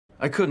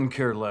I couldn't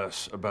care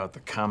less about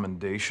the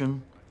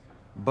commendation,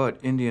 but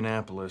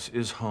Indianapolis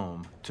is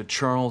home to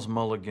Charles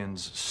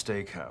Mulligan's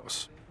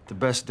Steakhouse, the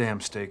best damn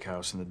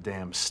steakhouse in the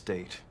damn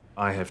state.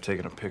 I have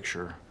taken a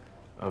picture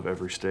of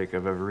every steak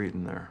I've ever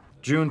eaten there.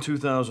 June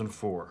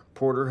 2004,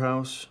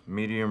 porterhouse,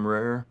 medium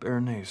rare,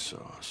 béarnaise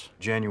sauce.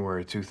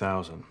 January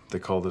 2000, they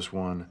call this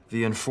one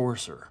the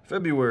Enforcer.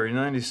 February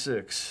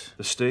 96,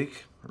 the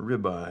steak,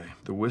 ribeye.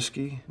 The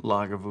whiskey,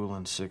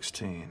 Lagavulin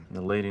 16. And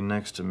the lady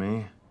next to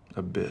me,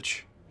 a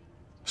bitch.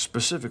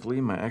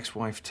 Specifically, my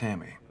ex-wife,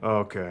 Tammy.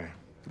 Okay,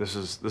 this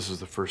is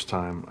the first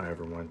time I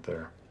ever went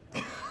there.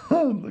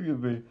 Look at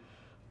me,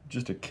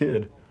 just a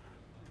kid.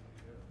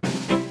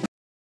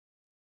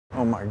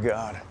 Oh my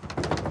God.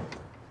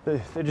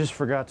 They just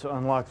forgot to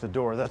unlock the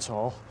door, that's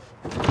all.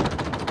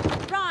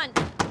 Ron,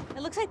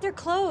 it looks like they're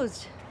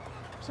closed.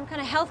 Some kind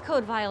of health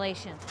code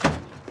violation.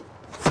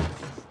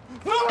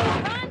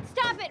 Ron,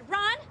 stop it,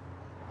 Ron!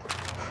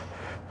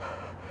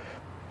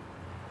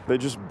 They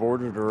just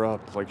boarded her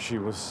up like she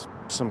was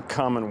some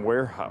common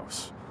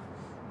warehouse.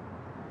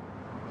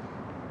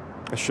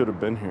 I should have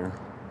been here.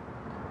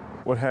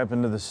 What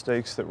happened to the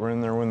steaks that were in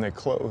there when they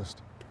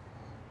closed?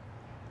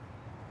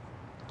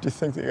 Do you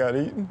think they got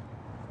eaten?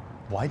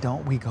 Why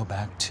don't we go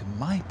back to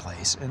my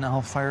place and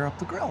I'll fire up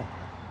the grill?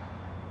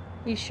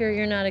 You sure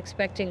you're not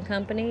expecting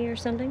company or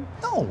something?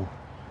 No.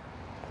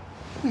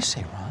 What do you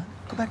say, Ron?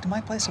 Go back to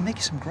my place and make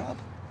you some grub.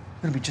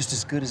 It'll be just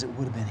as good as it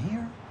would have been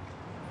here.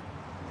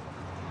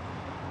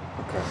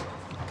 Okay.